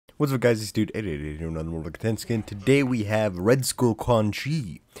What's up, guys? It's Dude 888 another Mortal Kombat skin. Today we have Red Skull Quan,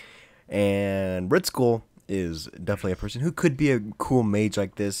 and Red Skull is definitely a person who could be a cool mage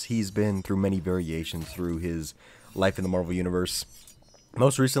like this. He's been through many variations through his life in the Marvel Universe.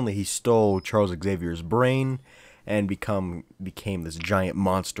 Most recently, he stole Charles Xavier's brain and became this giant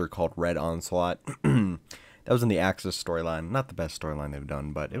monster called Red Onslaught. That was in the Axis storyline. Not the best storyline they've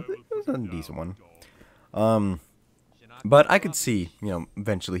done, but it was a decent one. But I could see,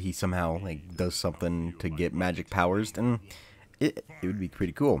 eventually he somehow does something to get magic powers, and it would be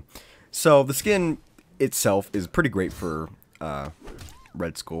pretty cool. So the skin itself is pretty great for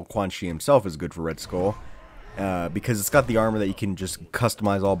Red Skull. Quan himself is good for Red Skull because it's got the armor that you can just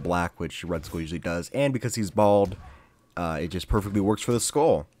customize all black, which Red Skull usually does, and because he's bald, it just perfectly works for the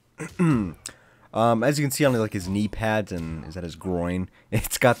skull. As you can see on his knee pads and is that his groin,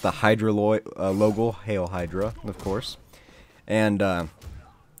 it's got the Hydra logo, Hail Hydra, of course. And I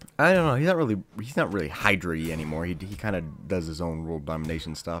don't know, he's not really Hydra-y anymore. He kind of does his own world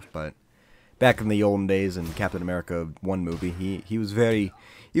domination stuff, but back in the olden days in Captain America 1 movie, he was very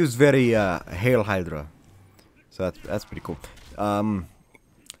Hail Hydra. So that's pretty cool.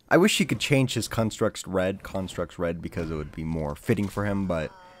 I wish he could change his constructs red because it would be more fitting for him,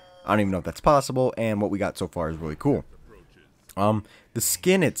 but I don't even know if that's possible, and what we got so far is really cool. The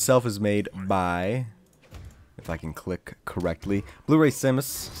skin itself is made by, if I can click correctly, Blu-ray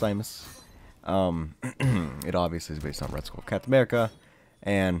Simus. It obviously is based on Red Skull Captain America,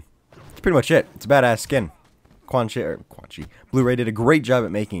 and that's pretty much it. It's a badass skin. Quan Chi. Blu-ray did a great job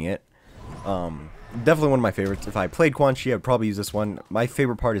at making it. Definitely one of my favorites. If I played Quan Chi, I'd probably use this one. My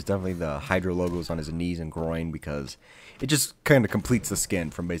favorite part is definitely the Hydra logos on his knees and groin because it just kind of completes the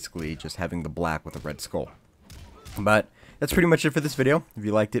skin from basically just having the black with a red skull. But that's pretty much it for this video. If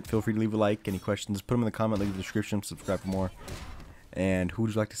you liked it, feel free to leave a like. Any questions, put them in the comment, link in the description, subscribe for more. And who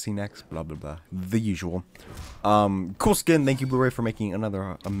would you like to see next? Blah, blah, blah. The usual. Cool skin. Thank you, Blu-ray, for making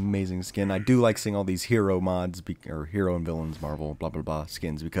another amazing skin. I do like seeing all these hero mods, or hero and villains, Marvel, blah, blah, blah,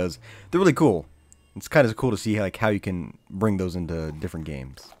 skins, because they're really cool. It's kind of cool to see how you can bring those into different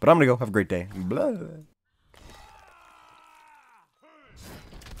games. But I'm going to go. Have a great day. Blah.